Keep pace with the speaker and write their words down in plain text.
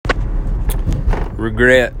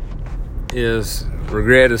regret is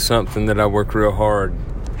something that I work real hard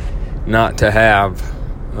not to have.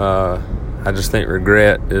 I just think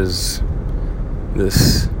regret is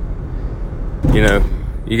this,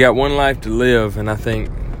 you got one life to live, and I think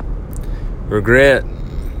regret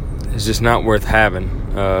is just not worth having.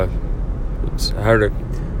 I heard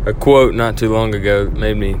a quote not too long ago that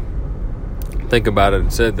made me think about it.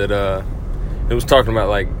 It said that it was talking about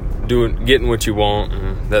like getting what you want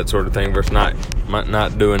and that sort of thing versus not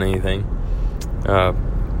doing anything.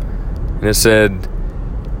 And it said,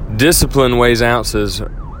 discipline weighs ounces,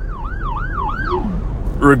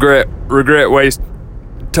 regret weighs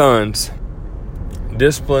tons.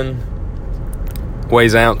 Discipline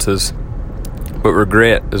weighs ounces, but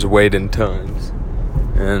regret is weighed in tons.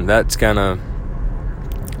 And that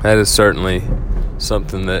is certainly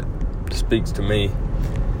something that speaks to me.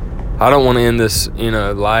 I don't want to end this,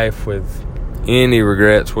 life with any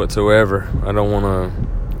regrets whatsoever. I don't want to.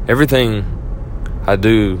 Everything I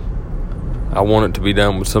do, I want it to be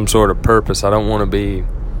done with some sort of purpose. I don't want to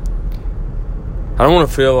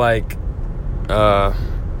feel like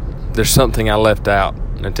there's something I left out.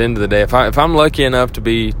 At the end of the day, if I'm lucky enough to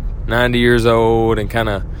be 90 years old and kind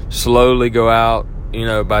of slowly go out,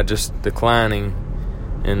 by just declining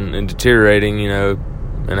and deteriorating,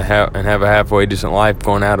 and have a halfway decent life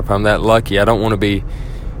going out, if I'm that lucky, I don't want to be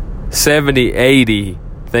 70, 80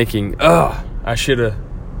 thinking, I should have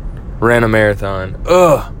ran a marathon.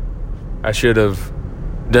 I should have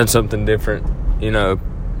done something different,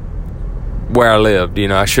 where I lived.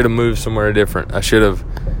 I should have moved somewhere different. I should have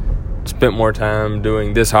spent more time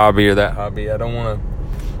doing this hobby or that hobby. I don't want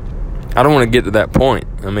to get to that point.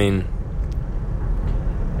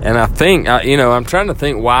 And I think, I'm trying to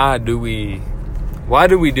think, why do we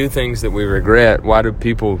do things that we regret? Why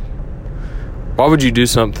would you do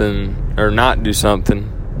something or not do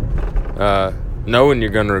something knowing you're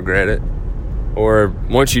going to regret it? Or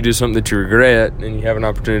once you do something that you regret and you have an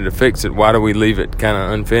opportunity to fix it, why do we leave it kind of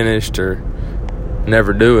unfinished or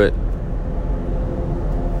never do it?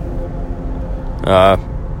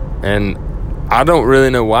 And I don't really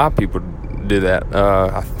know why people do that.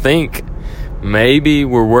 I think maybe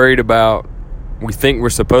we're worried about, we think we're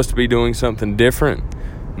supposed to be doing something different.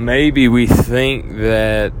 Maybe we think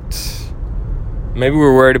that, maybe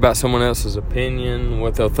we're worried about someone else's opinion,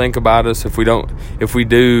 what they'll think about us if we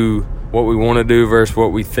do what we want to do versus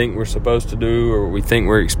what we think we're supposed to do or what we think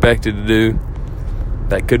we're expected to do.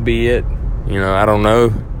 That could be it. I don't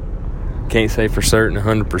know. Can't say for certain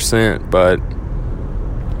 100%, but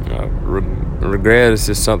regret is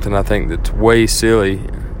just something I think that's way silly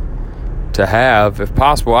to have, if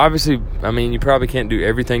possible. Obviously, you probably can't do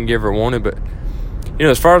everything you ever wanted, but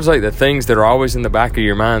as far as like the things that are always in the back of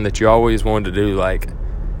your mind that you always wanted to do, like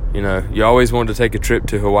you always wanted to take a trip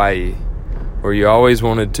to Hawaii, or you always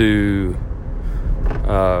wanted to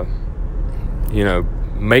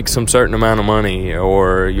make some certain amount of money,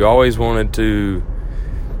 or you always wanted to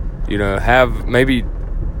have maybe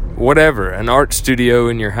whatever, an art studio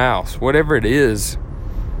in your house, whatever it is.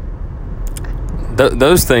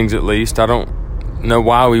 Those things, at least, I don't know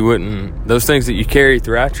why we wouldn't. Those things that you carry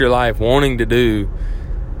throughout your life wanting to do,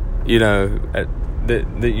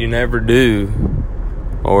 that you never do,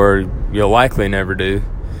 or you'll likely never do.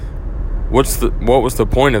 What was the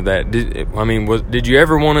point of that? Did you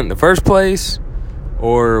ever want it in the first place,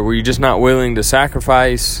 or were you just not willing to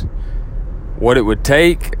sacrifice what it would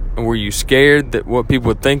take? Were you scared that what people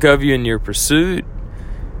would think of you in your pursuit?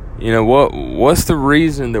 What's the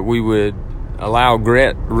reason that we would allow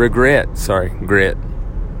grit?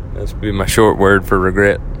 That's be my short word for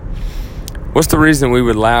regret. What's the reason we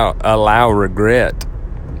would allow regret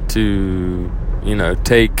to,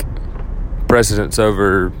 take precedence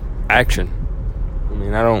over action?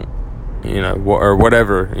 I don't, or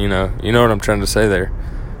whatever, you know what I'm trying to say there.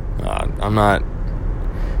 I'm not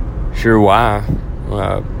sure why,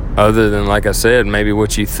 other than, like I said, maybe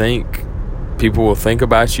what you think people will think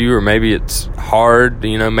about you, or maybe it's hard,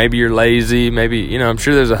 maybe you're lazy, maybe, I'm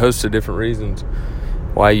sure there's a host of different reasons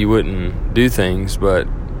why you wouldn't do things, but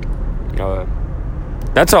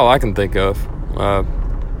that's all I can think of.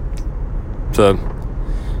 So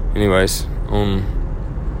anyways,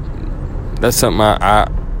 that's something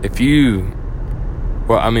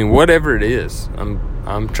whatever it is,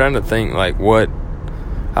 I'm trying to think like what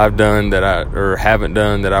I've done or haven't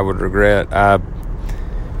done that I would regret.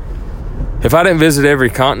 If I didn't visit every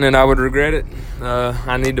continent, I would regret it.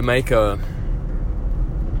 I need to make I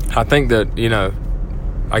think that,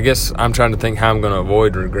 I guess I'm trying to think how I'm going to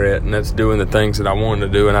avoid regret, and that's doing the things that I wanted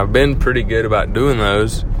to do, and I've been pretty good about doing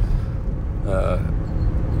those.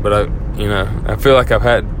 But I feel like I've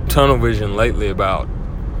had tunnel vision lately about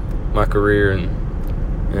my career and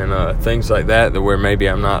things like that where maybe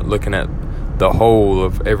I'm not looking at the whole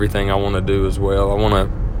of everything I want to do as well. I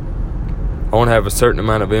want to have a certain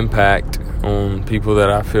amount of impact on people that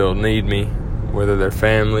I feel need me, whether they're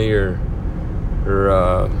family or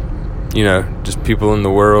just people in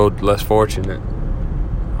the world less fortunate.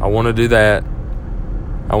 I want to do that.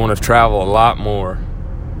 I want to travel a lot more.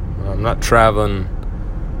 I'm not traveling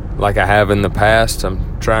like I have in the past.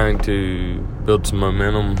 I'm trying to build some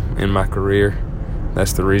momentum in my career.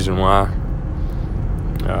 That's the reason why.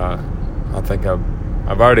 I think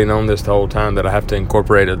I've already known this the whole time that I have to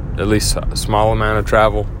incorporate at least a small amount of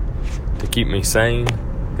travel to keep me sane,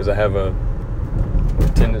 because I have a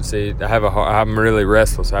tendency. I'm really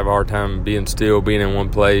restless. I have a hard time being still, being in one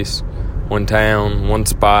place, one town, one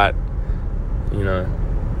spot. I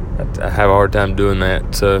have a hard time doing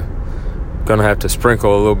that. So I'm gonna have to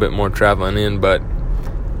sprinkle a little bit more traveling in. But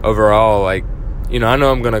overall, I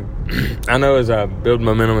know as I build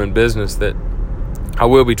momentum in business that I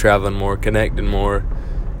will be traveling more, connecting more,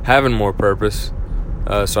 having more purpose.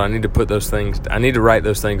 So I need to write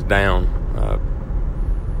those things down.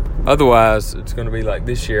 Otherwise, it's going to be like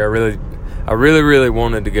this year. I really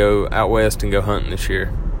wanted to go out west and go hunting this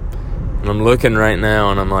year. And I'm looking right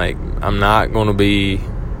now and I'm like, I'm not going to be,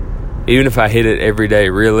 even if I hit it every day,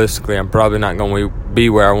 realistically, I'm probably not going to be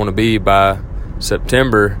where I want to be by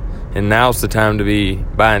September. And now's the time to be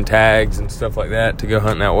buying tags and stuff like that to go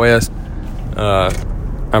hunting out west.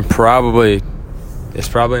 It's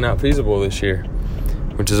probably not feasible this year,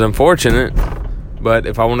 which is unfortunate. But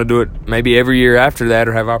if I want to do it maybe every year after that,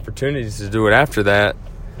 or have opportunities to do it after that,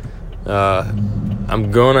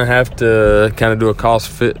 I'm going to have to kind of do a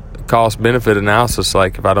cost-benefit analysis.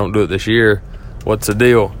 Like, if I don't do it this year, what's the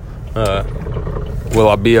deal? Will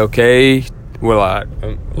I be okay? Will I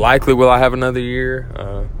have another year?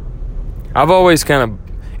 I've always kind of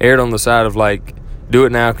erred on the side of like, do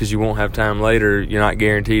it now because you won't have time later. You're not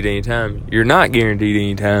guaranteed any time. You're not guaranteed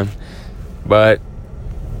any time. But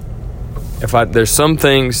there's some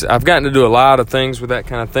things, I've gotten to do a lot of things with that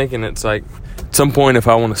kind of thinking. It's like, at some point, if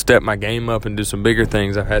I want to step my game up and do some bigger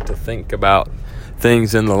things, I've had to think about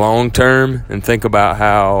things in the long term and think about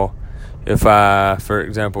how, if I, for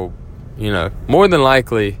example, more than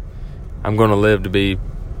likely, I'm going to live to be,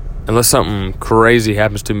 unless something crazy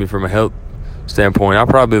happens to me from a health standpoint, I'll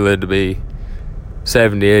probably live to be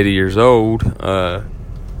 70, 80 years old. That's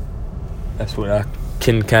what I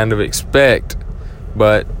can kind of expect.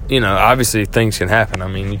 But, obviously things can happen. I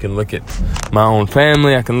mean, you can look at my own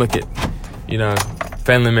family. I can look at,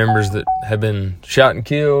 family members that have been shot and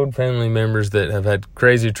killed, family members that have had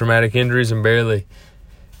crazy traumatic injuries and barely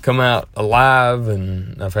come out alive.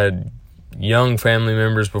 And I've had young family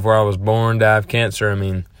members before I was born die of cancer. I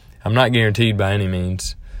mean, I'm not guaranteed by any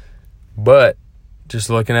means. But just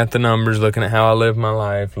looking at the numbers, looking at how I live my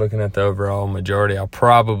life, looking at the overall majority, I'll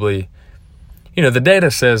probably, the data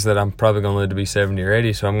says that I'm probably going to live to be 70 or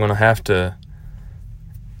 80, so I'm going to have to,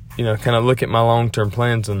 kind of look at my long-term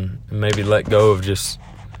plans and maybe let go of just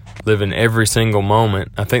living every single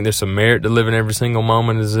moment. I think there's some merit to living every single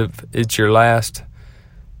moment as if it's your last,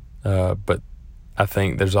 but I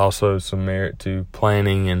think there's also some merit to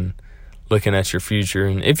planning and looking at your future.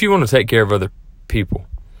 And if you want to take care of other people,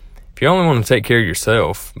 if you only want to take care of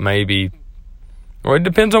yourself, maybe, or it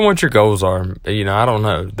depends on what your goals are. I don't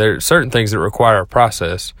know. There are certain things that require a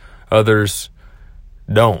process. Others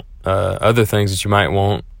don't. Other things that you might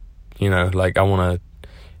want, like I want to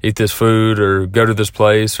eat this food or go to this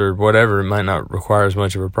place or whatever, it might not require as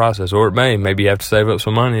much of a process. Or it may. Maybe you have to save up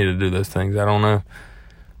some money to do those things. I don't know.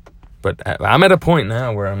 But I'm at a point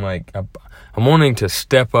now where I'm like, I'm wanting to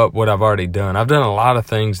step up what I've already done. I've done a lot of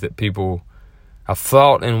things that I've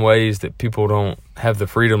thought in ways that people don't have the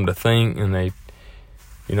freedom to think, and I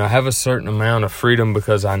have a certain amount of freedom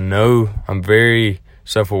because I know I'm very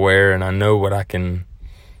self-aware and I know what I can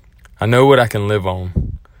live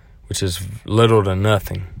on, which is little to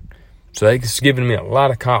nothing. So it's given me a lot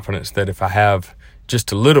of confidence that if I have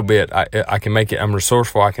just a little bit, I can make it, I'm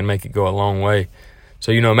resourceful, I can make it go a long way.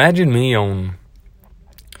 So, imagine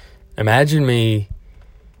me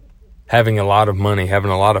having a lot of money, having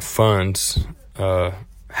a lot of funds,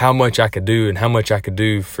 how much I could do and how much I could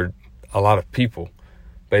do for a lot of people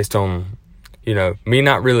based on, me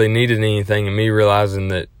not really needing anything and me realizing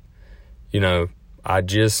that, I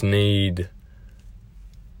just need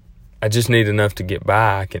enough to get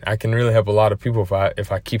by. I can really help a lot of people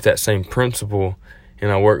if I keep that same principle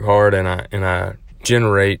and I work hard and I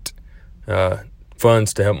generate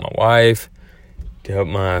funds to help my wife, to help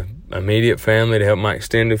my immediate family, to help my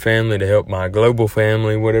extended family, to help my global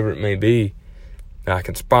family, whatever it may be. I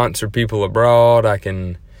can sponsor people abroad. I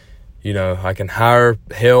can hire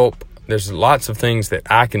help. There's lots of things that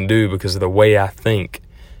I can do because of the way I think.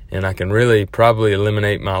 And I can really probably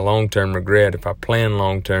eliminate my long-term regret if I plan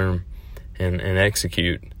long-term and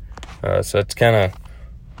execute. So that's kind of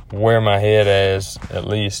where my head is, at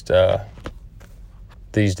least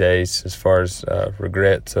these days, as far as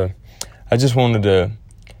regret. So I just wanted to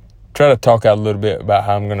try to talk out a little bit about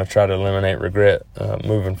how I'm going to try to eliminate regret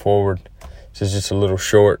moving forward. This is just a little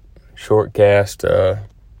short cast. I'll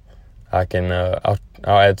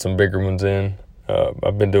add some bigger ones in.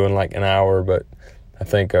 I've been doing like an hour, but I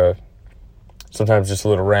think sometimes just a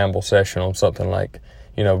little ramble session on something like,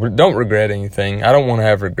 don't regret anything. I don't want to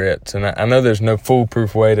have regrets. And I know there's no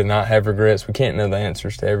foolproof way to not have regrets. We can't know the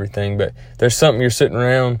answers to everything, but there's something you're sitting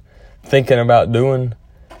around thinking about doing,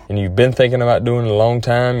 and you've been thinking about doing a long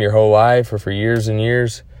time, your whole life, or for years and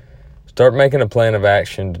years. Start making a plan of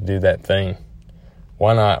action to do that thing.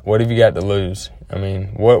 Why not? What have you got to lose? I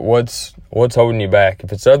mean, what's holding you back?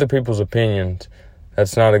 If it's other people's opinions,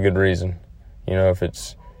 that's not a good reason.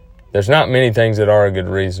 There's not many things that are a good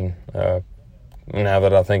reason, now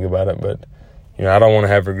that I think about it, but, I don't want to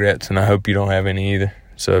have regrets, and I hope you don't have any either.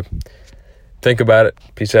 So think about it.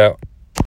 Peace out.